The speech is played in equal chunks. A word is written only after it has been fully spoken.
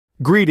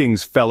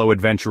Greetings, fellow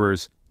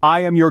adventurers. I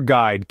am your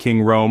guide,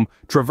 King Rome,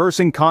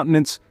 traversing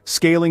continents,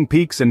 scaling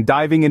peaks and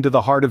diving into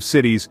the heart of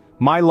cities.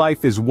 My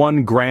life is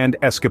one grand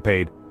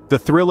escapade. The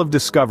thrill of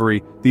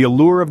discovery, the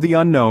allure of the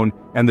unknown,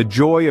 and the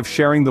joy of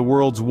sharing the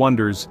world's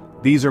wonders,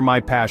 these are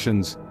my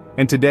passions.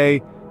 And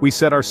today, we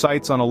set our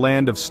sights on a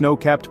land of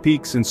snow-capped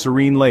peaks and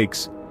serene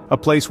lakes, a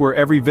place where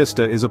every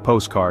vista is a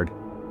postcard.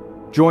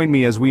 Join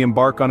me as we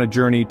embark on a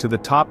journey to the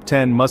top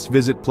 10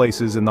 must-visit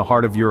places in the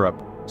heart of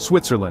Europe,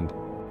 Switzerland.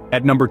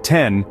 At number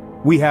 10,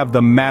 we have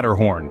the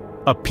Matterhorn,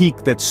 a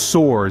peak that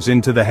soars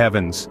into the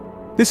heavens.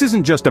 This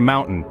isn't just a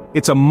mountain,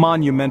 it's a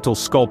monumental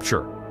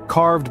sculpture,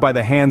 carved by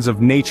the hands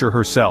of nature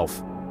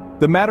herself.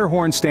 The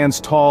Matterhorn stands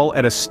tall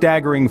at a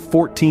staggering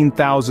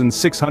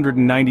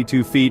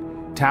 14,692 feet,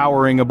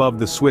 towering above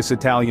the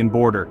Swiss-Italian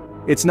border.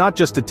 It's not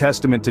just a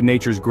testament to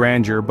nature's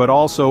grandeur but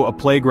also a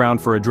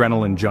playground for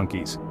adrenaline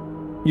junkies.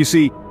 You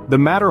see, the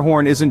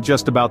Matterhorn isn't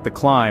just about the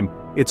climb,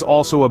 it's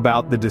also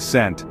about the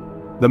descent.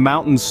 The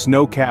mountain's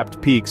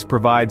snow-capped peaks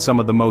provide some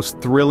of the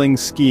most thrilling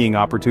skiing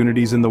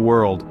opportunities in the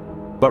world.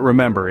 But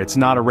remember, it's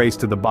not a race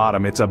to the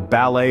bottom, it's a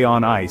ballet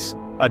on ice,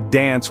 a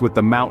dance with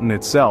the mountain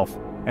itself.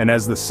 And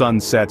as the sun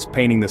sets,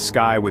 painting the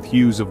sky with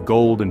hues of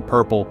gold and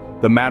purple,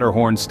 the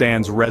Matterhorn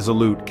stands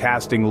resolute,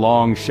 casting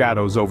long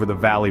shadows over the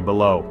valley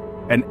below.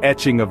 An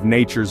etching of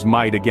nature's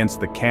might against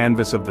the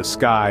canvas of the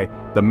sky,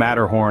 the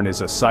Matterhorn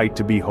is a sight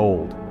to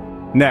behold.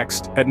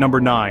 Next, at number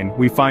 9,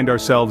 we find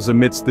ourselves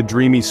amidst the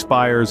dreamy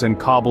spires and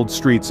cobbled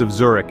streets of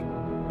Zurich.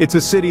 It's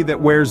a city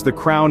that wears the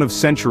crown of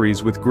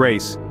centuries with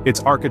grace,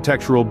 its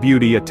architectural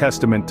beauty a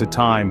testament to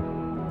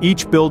time.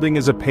 Each building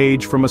is a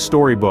page from a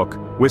storybook,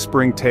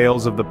 whispering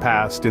tales of the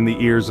past in the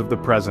ears of the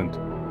present.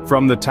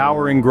 From the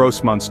towering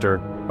Grossmünster,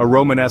 a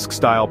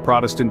Romanesque-style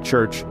Protestant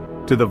church,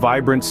 to the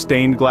vibrant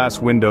stained-glass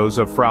windows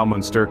of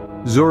Fraumünster,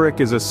 Zurich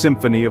is a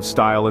symphony of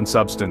style and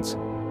substance.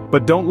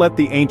 But don't let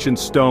the ancient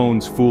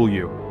stones fool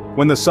you.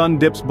 When the sun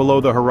dips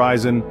below the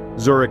horizon,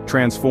 Zurich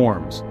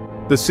transforms.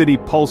 The city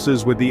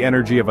pulses with the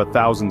energy of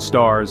 1,000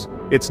 stars,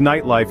 its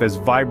nightlife as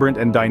vibrant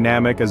and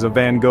dynamic as a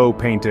Van Gogh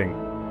painting.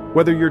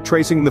 Whether you're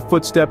tracing the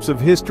footsteps of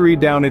history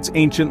down its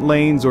ancient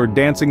lanes or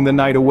dancing the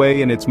night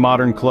away in its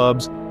modern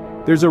clubs,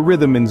 there's a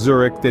rhythm in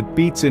Zurich that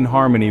beats in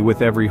harmony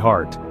with every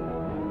heart.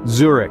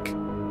 Zurich,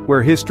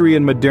 where history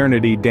and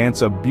modernity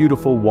dance a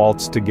beautiful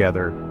waltz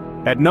together.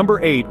 At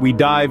number 8, we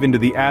dive into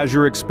the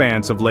azure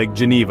expanse of Lake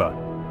Geneva.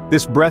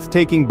 This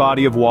breathtaking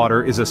body of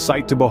water is a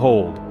sight to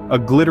behold, a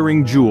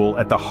glittering jewel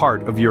at the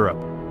heart of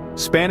Europe.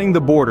 Spanning the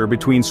border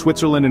between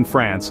Switzerland and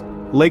France,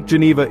 Lake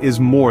Geneva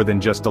is more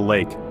than just a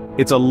lake.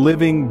 It's a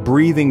living,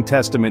 breathing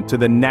testament to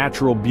the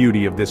natural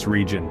beauty of this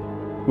region.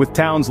 With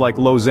towns like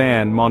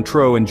Lausanne,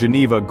 Montreux and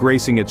Geneva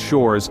gracing its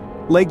shores,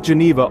 Lake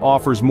Geneva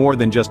offers more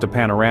than just a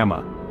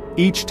panorama.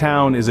 Each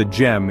town is a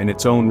gem in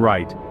its own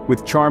right,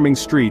 with charming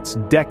streets,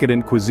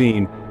 decadent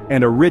cuisine,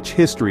 and a rich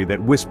history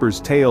that whispers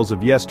tales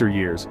of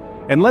yesteryears.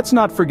 And let's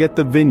not forget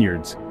the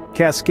vineyards,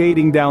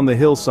 cascading down the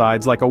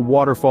hillsides like a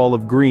waterfall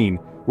of green,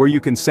 where you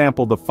can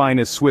sample the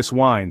finest Swiss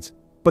wines.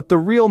 But the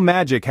real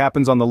magic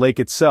happens on the lake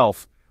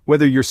itself.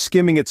 Whether you're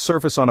skimming its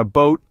surface on a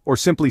boat or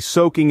simply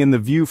soaking in the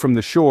view from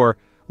the shore,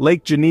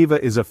 Lake Geneva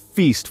is a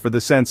feast for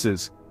the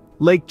senses.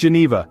 Lake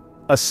Geneva,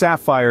 a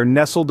sapphire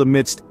nestled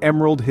amidst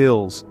emerald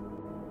hills.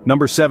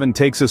 Number 7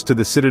 takes us to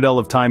the citadel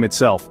of time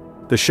itself,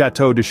 the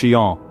Château de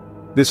Chillon.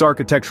 This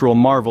architectural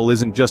marvel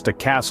isn't just a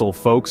castle,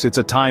 folks, it's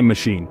a time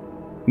machine.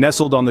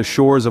 Nestled on the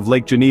shores of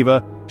Lake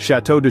Geneva,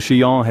 Château de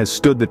Chillon has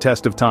stood the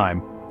test of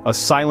time, a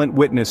silent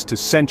witness to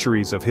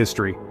centuries of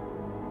history.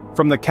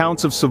 From the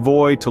Counts of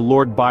Savoy to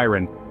Lord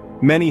Byron,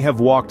 many have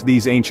walked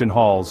these ancient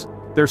halls,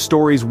 their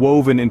stories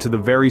woven into the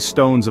very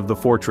stones of the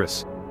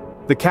fortress.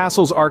 The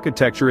castle's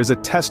architecture is a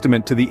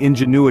testament to the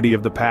ingenuity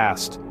of the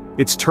past.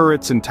 Its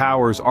turrets and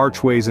towers,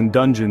 archways and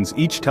dungeons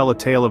each tell a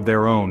tale of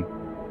their own.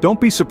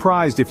 Don't be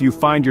surprised if you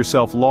find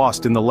yourself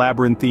lost in the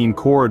labyrinthine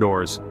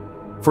corridors.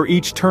 For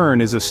each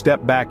turn is a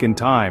step back in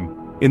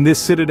time. In this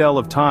citadel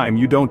of time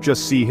you don't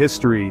just see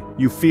history,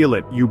 you feel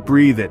it, you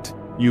breathe it,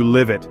 you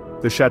live it.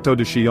 The Château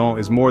de Chillon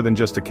is more than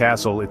just a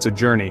castle, it's a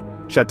journey.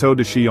 Château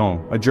de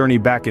Chillon, a journey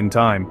back in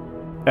time.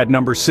 At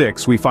number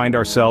 6 we find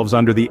ourselves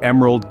under the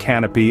emerald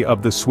canopy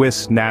of the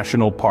Swiss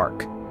National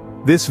Park.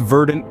 This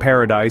verdant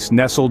paradise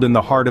nestled in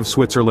the heart of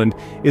Switzerland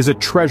is a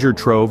treasure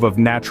trove of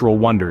natural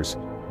wonders.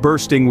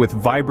 Bursting with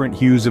vibrant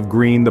hues of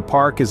green, the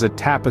park is a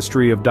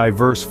tapestry of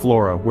diverse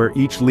flora where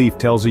each leaf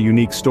tells a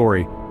unique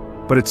story.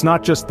 But it's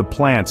not just the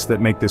plants that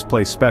make this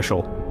place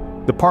special.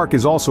 The park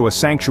is also a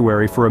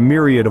sanctuary for a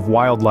myriad of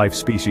wildlife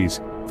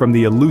species, from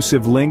the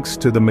elusive lynx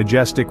to the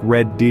majestic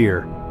red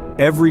deer.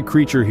 Every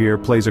creature here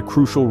plays a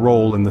crucial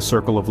role in the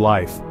circle of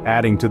life,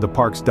 adding to the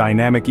park's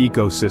dynamic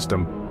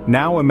ecosystem.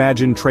 Now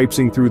imagine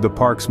traipsing through the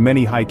park's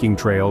many hiking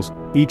trails,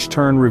 each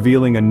turn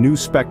revealing a new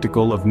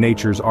spectacle of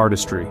nature's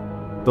artistry.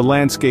 The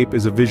landscape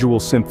is a visual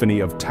symphony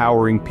of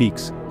towering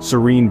peaks,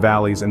 serene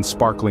valleys and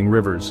sparkling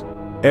rivers.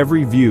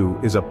 Every view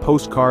is a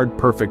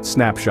postcard-perfect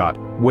snapshot,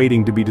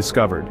 waiting to be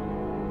discovered.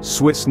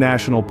 Swiss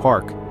National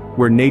Park,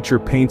 where nature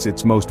paints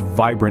its most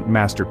vibrant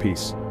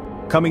masterpiece.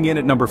 Coming in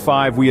at number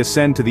 5, we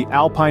ascend to the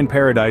alpine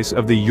paradise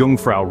of the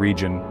Jungfrau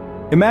region.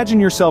 Imagine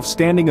yourself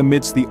standing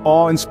amidst the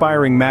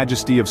awe-inspiring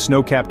majesty of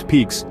snow-capped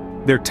peaks,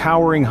 their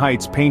towering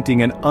heights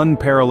painting an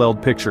unparalleled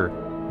picture.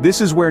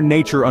 This is where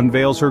nature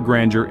unveils her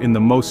grandeur in the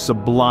most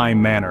sublime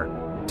manner.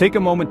 Take a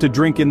moment to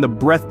drink in the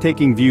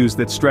breathtaking views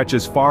that stretch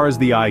as far as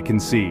the eye can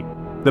see.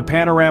 The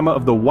panorama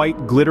of the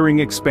white, glittering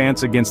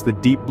expanse against the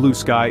deep blue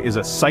sky is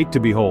a sight to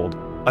behold,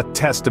 a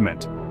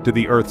testament to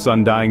the Earth's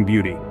undying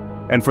beauty.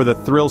 And for the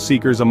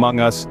thrill-seekers among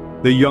us,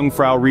 the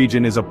Jungfrau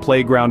region is a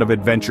playground of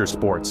adventure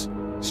sports.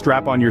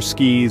 Strap on your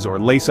skis or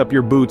lace up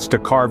your boots to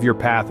carve your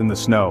path in the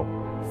snow.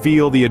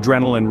 Feel the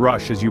adrenaline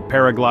rush as you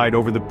paraglide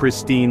over the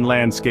pristine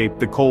landscape,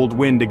 the cold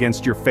wind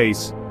against your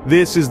face.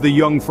 This is the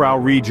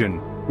Jungfrau region,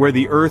 where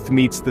the earth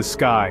meets the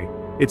sky.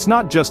 It's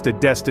not just a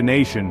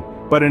destination,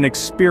 but an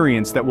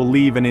experience that will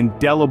leave an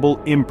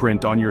indelible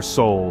imprint on your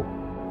soul.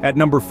 At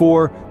number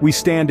 4, we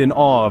stand in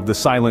awe of the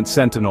silent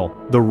sentinel,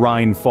 the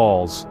Rhine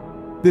Falls.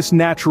 This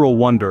natural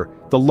wonder,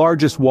 the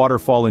largest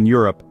waterfall in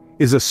Europe,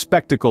 is a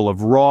spectacle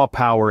of raw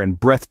power and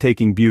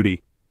breathtaking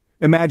beauty.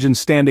 Imagine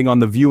standing on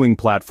the viewing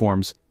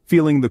platforms,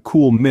 feeling the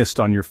cool mist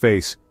on your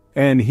face,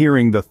 and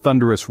hearing the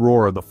thunderous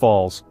roar of the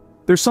falls.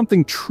 There's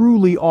something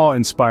truly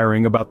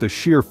awe-inspiring about the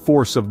sheer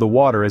force of the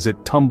water as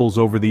it tumbles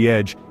over the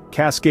edge,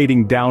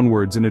 cascading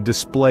downwards in a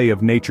display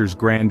of nature's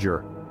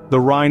grandeur. The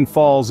Rhine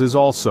Falls is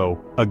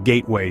also a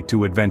gateway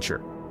to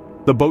adventure.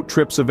 The boat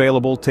trips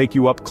available take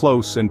you up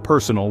close and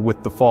personal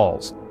with the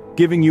falls,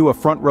 giving you a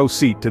front-row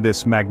seat to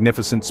this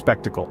magnificent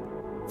spectacle.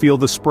 Feel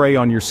the spray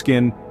on your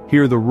skin,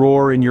 hear the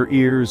roar in your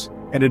ears,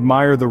 and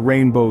admire the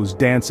rainbows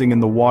dancing in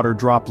the water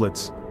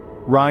droplets.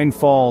 Rhine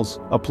Falls,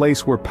 a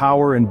place where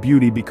power and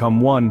beauty become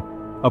one,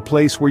 a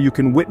place where you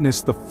can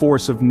witness the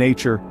force of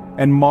nature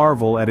and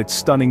marvel at its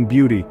stunning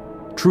beauty.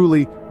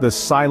 Truly, the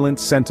silent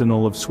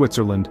sentinel of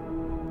Switzerland.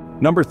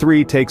 Number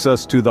 3 takes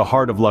us to the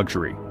heart of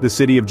luxury, the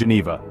city of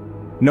Geneva.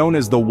 Known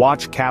as the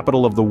watch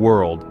capital of the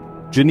world,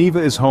 Geneva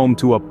is home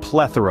to a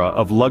plethora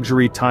of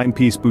luxury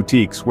timepiece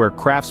boutiques where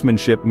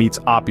craftsmanship meets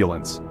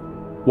opulence.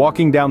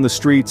 Walking down the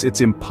streets, it's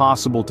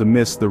impossible to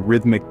miss the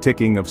rhythmic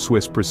ticking of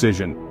Swiss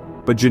precision.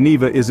 But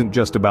Geneva isn't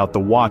just about the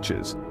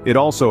watches, it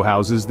also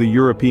houses the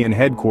European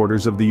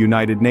headquarters of the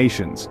United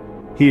Nations.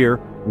 Here,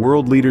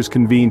 world leaders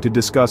convene to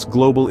discuss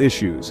global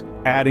issues,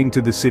 adding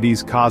to the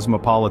city's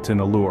cosmopolitan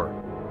allure.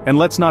 And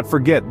let's not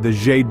forget the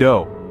Jet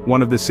d'eau,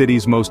 one of the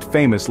city's most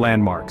famous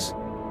landmarks.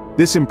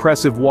 This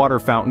impressive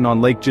water fountain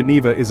on Lake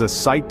Geneva is a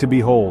sight to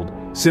behold,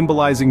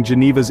 symbolizing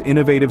Geneva's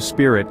innovative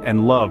spirit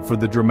and love for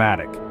the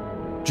dramatic.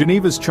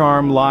 Geneva's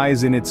charm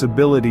lies in its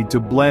ability to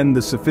blend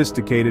the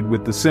sophisticated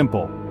with the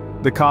simple,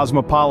 the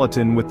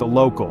cosmopolitan with the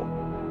local.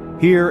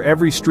 Here,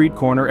 every street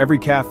corner, every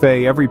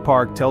cafe, every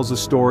park tells a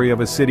story of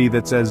a city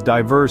that's as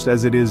diverse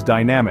as it is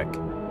dynamic.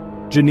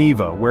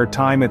 Geneva, where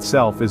time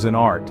itself is an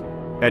art.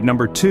 At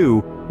number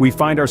 2, we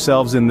find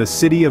ourselves in the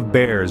city of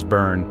bears,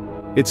 Bern.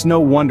 It's no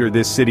wonder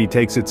this city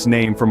takes its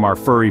name from our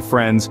furry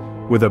friends,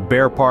 with a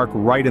bear park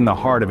right in the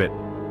heart of it.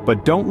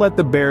 But don't let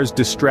the bears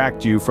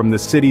distract you from the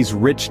city's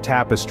rich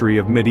tapestry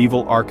of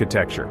medieval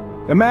architecture.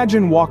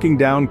 Imagine walking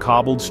down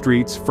cobbled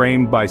streets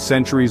framed by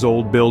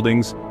centuries-old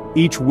buildings,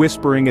 each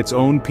whispering its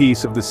own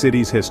piece of the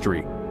city's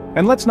history.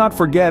 And let's not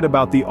forget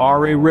about the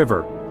Aare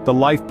River, the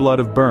lifeblood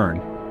of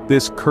Bern.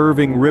 This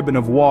curving ribbon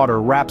of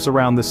water wraps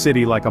around the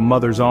city like a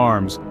mother's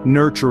arms,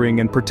 nurturing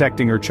and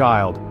protecting her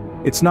child.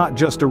 It's not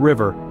just a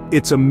river,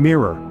 it's a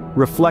mirror,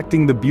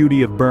 reflecting the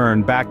beauty of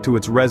Bern back to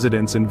its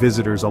residents and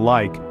visitors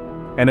alike.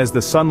 And as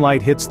the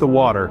sunlight hits the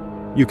water,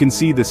 you can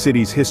see the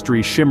city's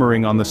history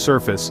shimmering on the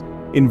surface,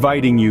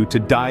 inviting you to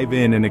dive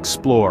in and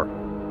explore.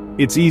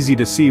 It's easy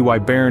to see why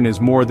Bern is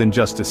more than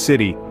just a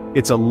city,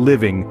 it's a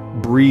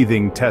living,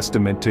 breathing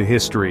testament to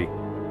history.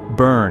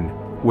 Bern,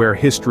 where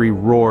history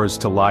roars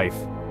to life.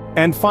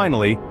 And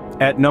finally,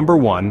 at number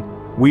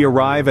 1, we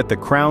arrive at the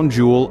crown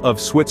jewel of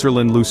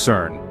Switzerland,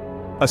 Lucerne.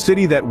 A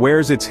city that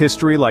wears its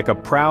history like a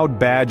proud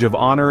badge of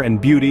honor and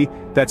beauty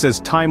that's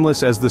as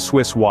timeless as the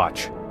Swiss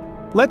watch.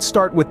 Let's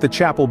start with the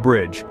Chapel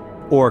Bridge,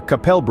 or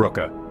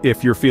Kapellbrücke,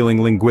 if you're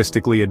feeling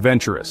linguistically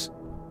adventurous.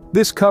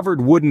 This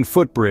covered wooden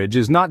footbridge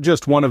is not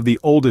just one of the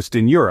oldest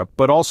in Europe,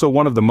 but also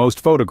one of the most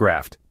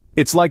photographed.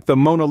 It's like the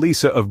Mona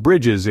Lisa of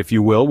bridges, if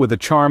you will, with a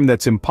charm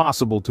that's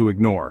impossible to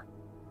ignore.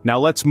 Now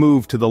let's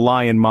move to the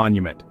Lion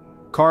Monument.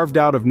 Carved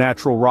out of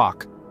natural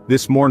rock,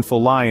 this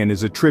mournful lion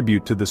is a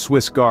tribute to the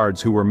Swiss guards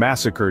who were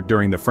massacred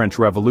during the French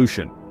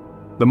Revolution.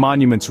 The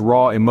monument's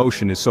raw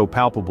emotion is so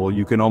palpable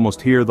you can almost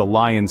hear the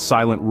lion's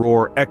silent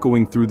roar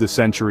echoing through the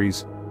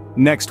centuries.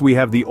 Next we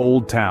have the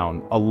Old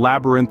Town, a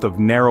labyrinth of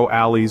narrow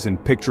alleys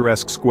and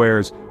picturesque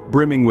squares,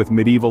 brimming with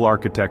medieval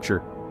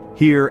architecture.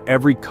 Here,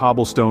 every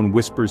cobblestone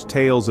whispers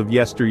tales of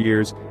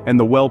yesteryears, and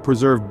the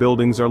well-preserved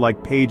buildings are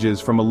like pages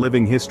from a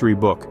living history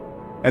book.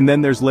 And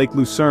then there's Lake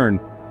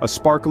Lucerne, a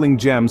sparkling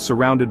gem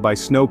surrounded by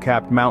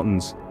snow-capped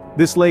mountains.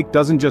 This lake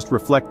doesn't just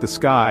reflect the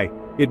sky,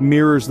 it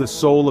mirrors the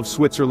soul of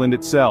Switzerland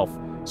itself,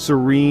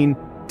 serene,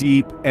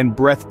 deep, and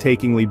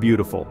breathtakingly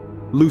beautiful.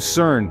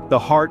 Lucerne, the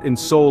heart and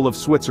soul of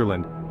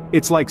Switzerland.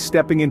 It's like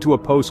stepping into a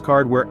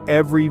postcard where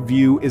every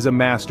view is a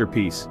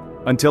masterpiece.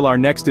 Until our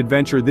next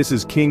adventure, this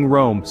is King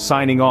Rome,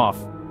 signing off.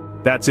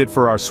 That's it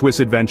for our Swiss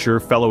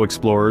adventure, fellow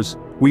explorers.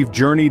 We've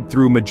journeyed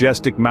through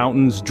majestic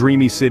mountains,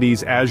 dreamy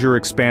cities, azure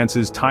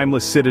expanses,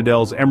 timeless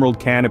citadels, emerald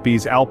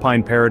canopies,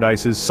 alpine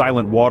paradises,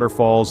 silent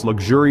waterfalls,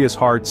 luxurious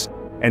hearts,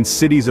 and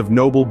cities of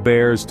noble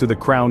bears to the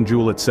crown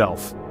jewel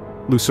itself,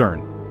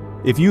 Lucerne.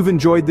 If you've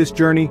enjoyed this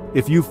journey,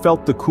 if you've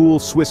felt the cool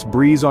Swiss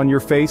breeze on your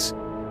face,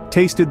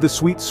 tasted the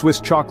sweet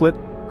Swiss chocolate,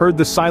 heard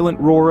the silent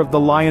roar of the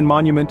Lion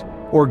Monument,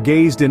 or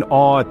gazed in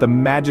awe at the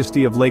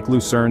majesty of Lake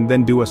Lucerne,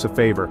 then do us a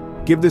favor.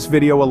 Give this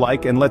video a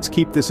like and let's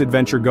keep this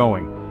adventure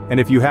going. And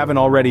if you haven't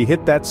already,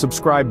 hit that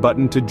subscribe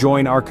button to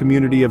join our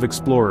community of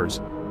explorers.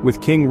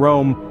 With King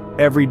Rome,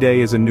 every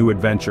day is a new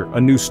adventure,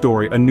 a new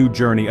story, a new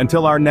journey.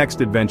 Until our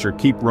next adventure,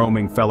 keep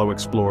roaming, fellow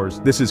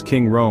explorers. This is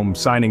King Rome,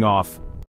 signing off.